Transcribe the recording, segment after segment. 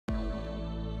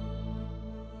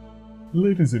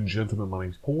Ladies and gentlemen, my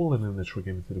name is Paul, and in this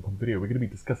Gaming Telecom video we're going to be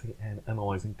discussing and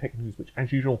analysing tech news which,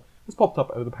 as usual, has popped up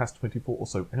over the past 24 or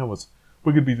so hours.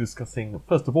 We're going to be discussing,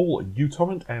 first of all,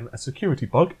 Utorrent and a security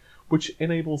bug which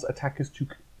enables attackers to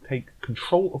take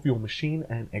control of your machine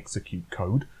and execute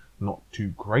code. Not too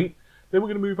great. Then we're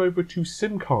going to move over to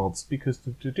Simcards, because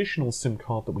the traditional SIM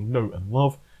card that we know and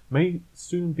love may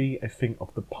soon be a thing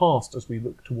of the past as we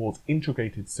look towards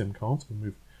integrated SIM cards.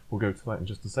 We'll go to that in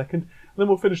just a second. And then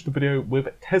we'll finish the video with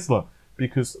Tesla,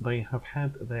 because they have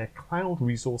had their cloud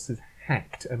resources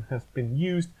hacked and have been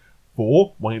used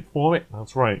for, wait for it,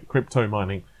 that's right, crypto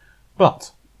mining.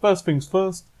 But first things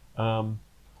first,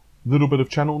 little bit of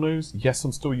channel news. Yes,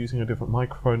 I'm still using a different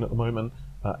microphone at the moment.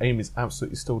 AIM is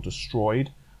absolutely still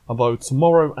destroyed. Although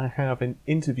tomorrow I have an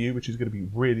interview which is going to be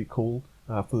really cool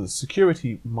for the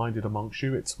security minded amongst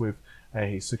you. It's with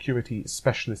a security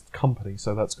specialist company,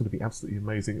 so that's going to be absolutely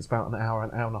amazing. It's about an hour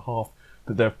and a half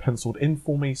that they've penciled in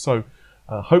for me, so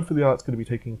hopefully that's going to be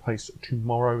taking place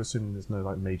tomorrow, assuming there's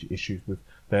no major issues with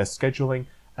their scheduling,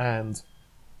 and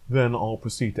then I'll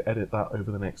proceed to edit that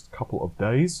over the next couple of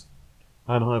days.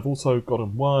 And I've also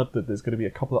gotten word that there's going to be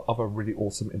a couple of other really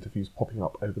awesome interviews popping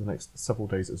up over the next several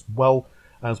days as well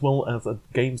as a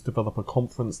games developer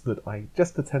conference that I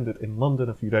just attended in London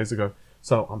a few days ago.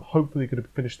 So I'm hopefully going to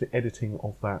finish the editing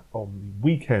of that on the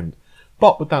weekend.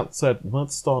 But with that said,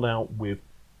 let's start out with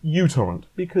Utorrent,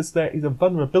 because there is a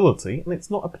vulnerability, and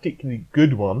it's not a particularly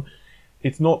good one.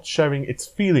 It's not sharing its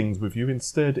feelings with you.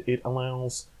 Instead, it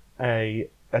allows an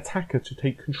attacker to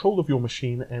take control of your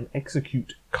machine and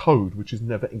execute code, which is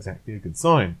never exactly a good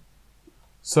sign.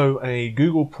 So a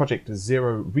Google Project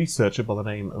Zero researcher by the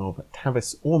name of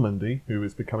Tavis Ormandy, who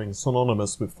is becoming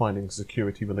synonymous with finding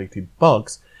security-related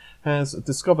bugs, has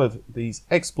discovered these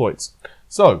exploits.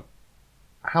 So,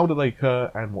 how do they occur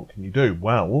and what can you do?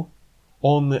 Well,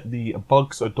 on the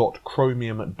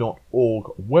bugs.chromium.org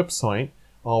website,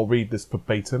 I'll read this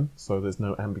verbatim so there's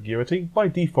no ambiguity. By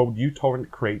default, Utorrent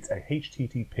creates a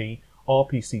HTTP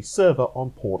RPC server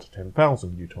on port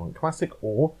 10,000 Utorrent Classic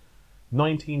or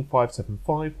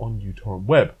 19575 on Utorrent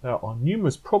Web. There are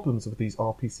numerous problems with these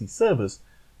RPC servers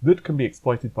that can be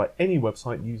exploited by any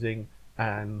website using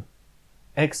an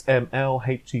HTML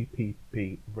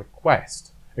HTTP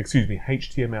request.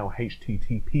 HTML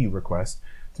HTTP request.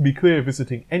 To be clear,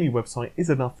 visiting any website is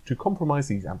enough to compromise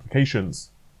these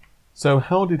applications. So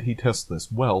how did he test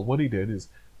this? Well, what he did is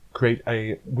create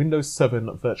a Windows 7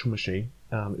 virtual machine.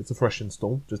 It's a fresh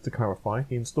install, just to clarify.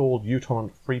 He installed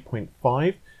Utorrent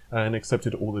 3.5 and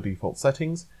accepted all the default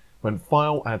settings. When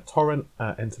file add torrent,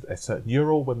 entered a certain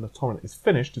URL. When the torrent is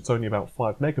finished, it's only about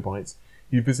 5 megabytes.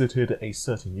 He visited a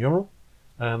certain URL,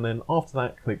 and then after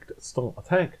that clicked start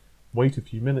attack, wait a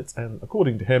few minutes, and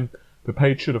according to him, the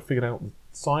page should have figured out the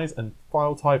size and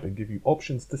file type and give you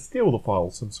options to steal the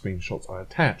files. Some screenshots are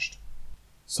attached.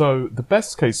 So the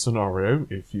best case scenario,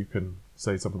 if you can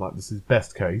say something like this is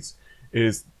best case,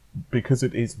 is because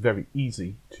it is very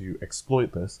easy to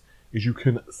exploit this, is you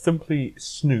can simply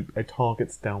snoop a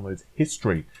target's downloads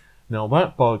history. Now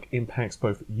that bug impacts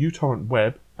both Utorrent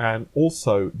Web and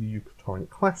also the Utorrent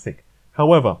Classic.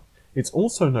 However, it's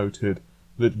also noted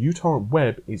that Utorrent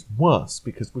Web is worse,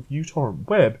 because with Utorrent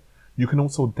Web, you can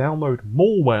also download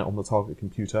malware on the target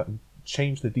computer and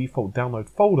change the default download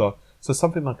folder, so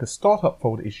something like a startup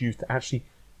folder is used to actually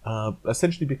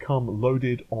essentially become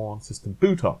loaded on system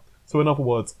boot up. So in other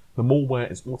words, the malware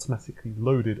is automatically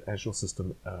loaded as your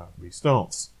system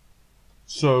restarts.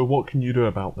 So what can you do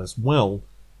about this? Well,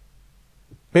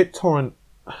 BitTorrent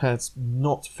has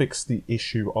not fixed the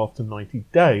issue after 90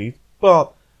 days,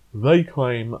 but they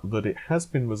claim that it has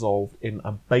been resolved in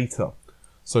a beta.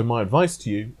 So my advice to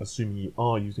you, assuming you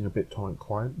are using a BitTorrent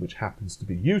client, which happens to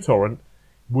be Utorrent,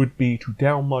 would be to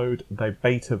download the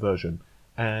beta version.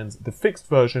 And the fixed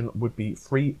version would be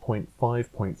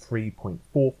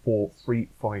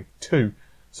 3.5.3.44352.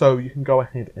 So you can go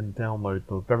ahead and download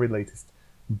the very latest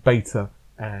beta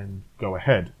and go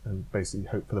ahead and basically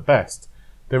hope for the best.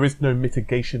 There is no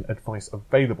mitigation advice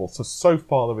available. So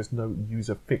far there is no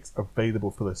user fix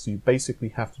available for this. So you basically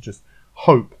have to just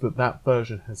hope that that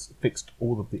version has fixed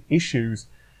all of the issues.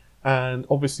 And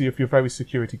obviously if you're very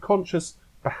security conscious,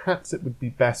 perhaps it would be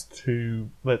best to,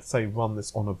 let's say, run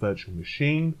this on a virtual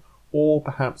machine, or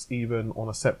perhaps even on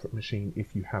a separate machine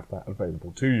if you have that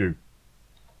available to you.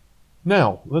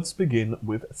 Now, let's begin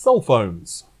with cell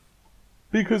phones.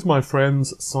 Because, my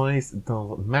friends, size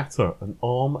does matter, and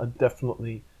ARM are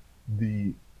definitely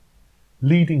the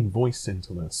leading voice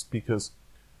into this, because,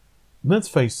 let's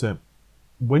face it,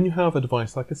 when you have a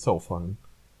device like a cell phone,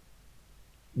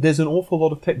 there's an awful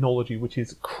lot of technology which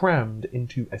is crammed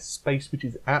into a space which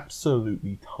is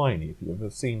absolutely tiny. If you've ever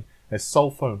seen a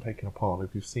cell phone taken apart,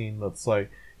 if you've seen, let's say,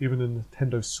 even a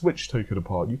Nintendo Switch taken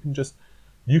apart, you can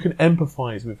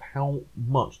empathize with how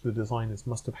much the designers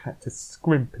must have had to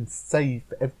scrimp and save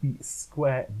for every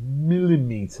square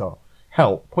millimeter.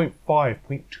 Hell, 0.5,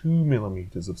 0.2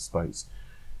 millimeters of space.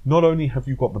 Not only have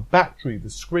you got the battery, the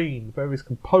screen, the various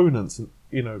components, and,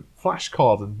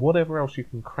 flashcards and whatever else you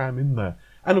can cram in there.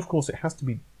 And of course it has to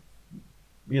be,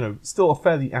 still a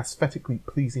fairly aesthetically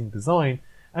pleasing design,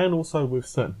 and also with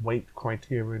certain weight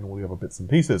criteria and all the other bits and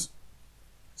pieces.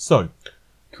 So,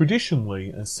 traditionally,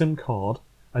 a SIM card,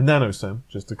 a nano SIM,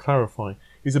 just to clarify,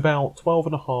 is about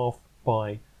 12.5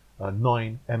 by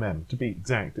 9 mm. To be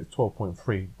exact, it's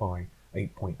 12.3 by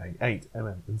 8.88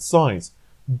 mm in size.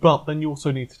 But then you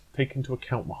also need to take into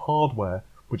account the hardware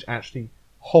which actually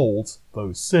holds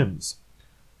those SIMs.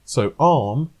 So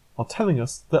ARM are telling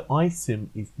us that iSIM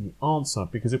is the answer,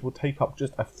 because it will take up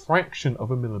just a fraction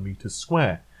of a millimeter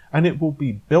square, and it will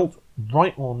be built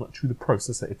right on to the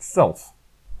processor itself.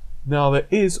 Now, there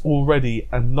is already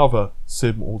another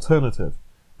SIM alternative,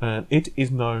 and it is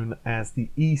known as the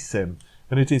eSIM,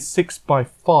 and it is 6 by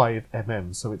 5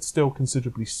 mm, so it's still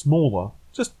considerably smaller,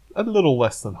 just a little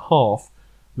less than half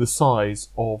the size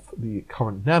of the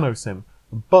current nano SIM,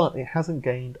 but it hasn't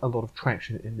gained a lot of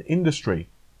traction in the industry.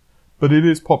 But it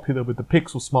is popular with the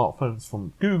Pixel smartphones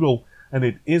from Google, and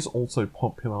it is also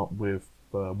popular with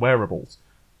wearables,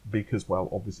 because, well,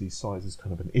 obviously size is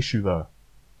kind of an issue there.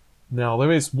 Now,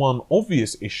 there is one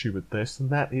obvious issue with this, and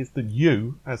that is that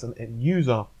you, as an end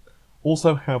user,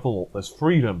 also have a lot less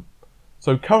freedom.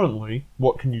 So currently,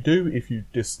 what can you do if you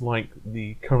dislike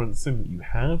the current SIM that you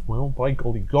have? Well, by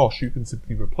golly gosh, you can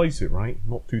simply replace it, right?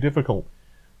 Not too difficult.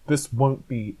 This won't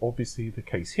be obviously the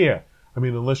case here. I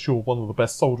mean, unless you're one of the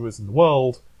best solderers in the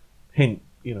world, hint,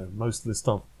 most of this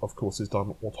stuff, of course, is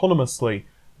done autonomously,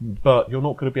 but you're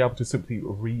not going to be able to simply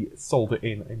re-solder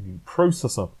in a new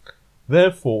processor.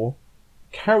 Therefore,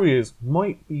 carriers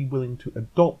might be willing to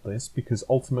adopt this, because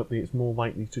ultimately it's more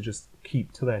likely to just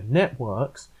keep to their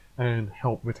networks and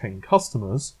help retain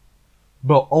customers,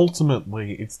 but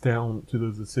ultimately it's down to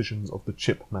the decisions of the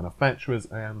chip manufacturers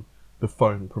and the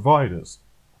phone providers,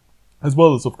 as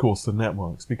well as, of course, the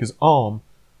networks, because ARM,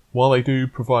 while they do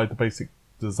provide the basic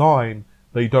design,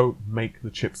 they don't make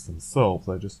the chips themselves.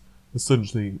 They're just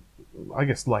essentially, I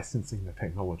guess, licensing the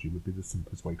technology would be the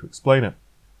simplest way to explain it.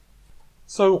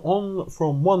 So on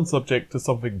from one subject to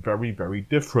something very, very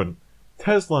different.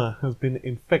 Tesla has been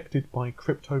infected by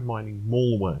crypto mining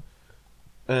malware.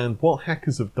 And what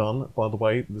hackers have done, by the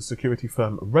way, the security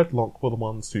firm Redlock were the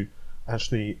ones who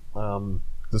actually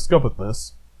discovered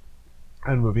this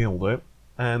and revealed it.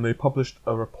 And they published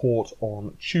a report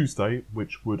on Tuesday,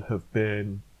 which would have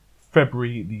been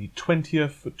February the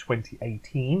 20th,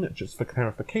 2018, just for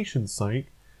clarification's sake.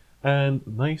 And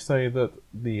they say that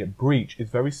the breach is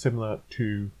very similar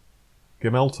to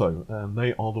Gemalto, and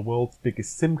they are the world's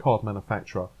biggest SIM card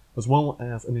manufacturer, as well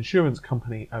as an insurance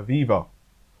company, Aviva.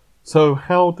 So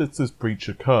how did this breach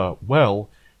occur? Well,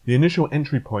 the initial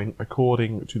entry point,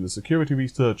 according to the security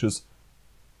researchers,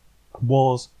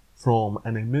 was from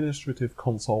an administrative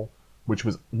console which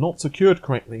was not secured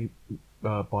correctly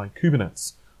by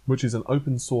Kubernetes, which is an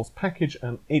open source package,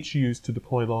 and it's used to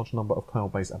deploy a large number of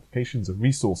cloud-based applications and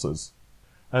resources.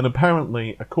 And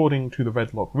apparently, according to the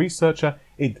Redlock researcher,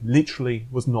 it literally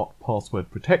was not password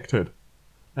protected.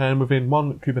 And within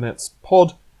one Kubernetes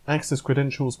pod, access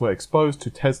credentials were exposed to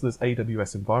Tesla's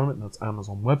AWS environment, that's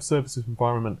Amazon Web Services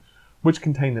environment, which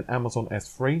contained an Amazon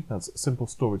S3, that's a simple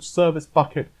storage service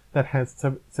bucket that has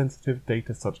sensitive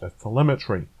data such as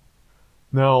telemetry.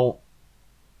 Now,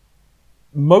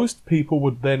 most people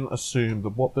would then assume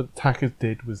that what the attackers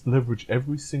did was leverage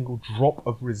every single drop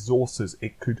of resources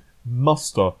it could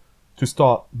muster to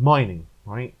start mining,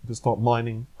 right? To start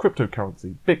mining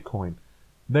cryptocurrency, Bitcoin.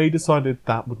 They decided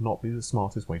that would not be the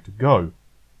smartest way to go.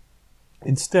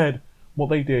 Instead, what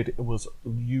they did was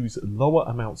use lower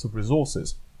amounts of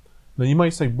resources. Now you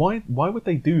might say, why would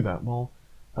they do that? Well,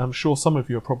 I'm sure some of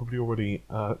you are probably already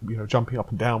jumping up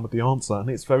and down with the answer, and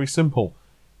it's very simple.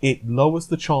 It lowers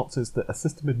the chances that a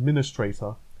system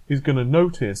administrator is going to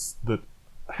notice that,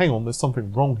 hang on, there's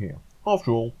something wrong here.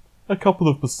 After all, a couple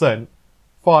of percent,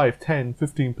 5, 10,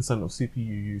 15% of CPU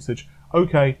usage,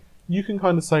 okay, you can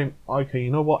kind of say, okay, you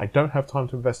know what, I don't have time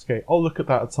to investigate, I'll look at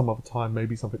that at some other time,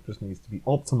 maybe something just needs to be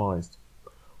optimized.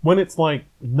 When it's like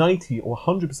 90 or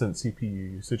 100%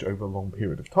 CPU usage over a long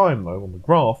period of time, though, on the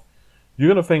graph,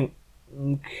 you're going to think,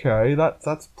 okay,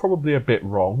 that's probably a bit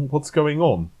wrong, what's going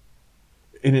on?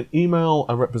 In an email,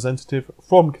 a representative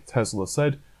from Tesla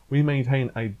said, We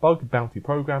maintain a bug bounty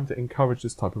program to encourage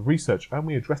this type of research, and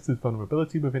we address this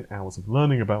vulnerability within hours of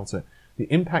learning about it. The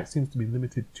impact seems to be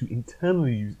limited to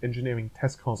internally used engineering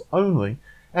test cars only,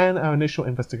 and our initial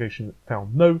investigation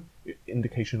found no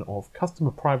indication of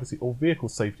customer privacy or vehicle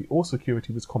safety or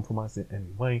security was compromised in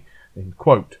any way." End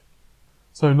quote.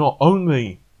 So not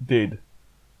only did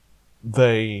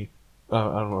they, and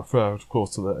I refer of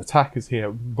course to the attackers here,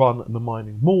 run the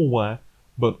mining malware,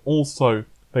 but also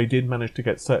they did manage to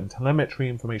get certain telemetry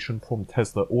information from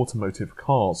Tesla automotive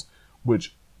cars,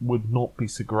 which would not be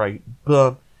so great,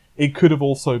 but it could have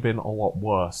also been a lot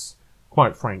worse,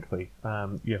 quite frankly.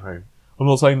 You know, I'm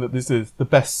not saying that this is the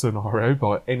best scenario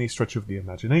by any stretch of the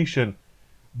imagination,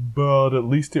 but at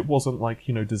least it wasn't like,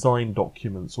 you know, design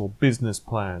documents or business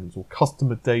plans or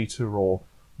customer data or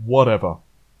whatever.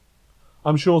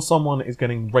 I'm sure someone is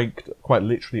getting raked quite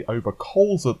literally over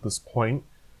coals at this point,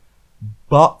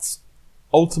 but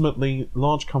ultimately,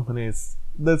 large companies,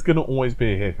 there's going to always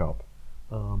be a hiccup.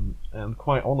 And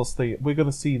quite honestly, we're going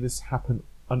to see this happen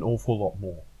an awful lot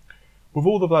more. With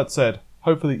all of that said,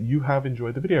 hopefully you have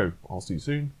enjoyed the video. I'll see you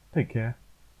soon. Take care.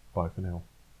 Bye for now.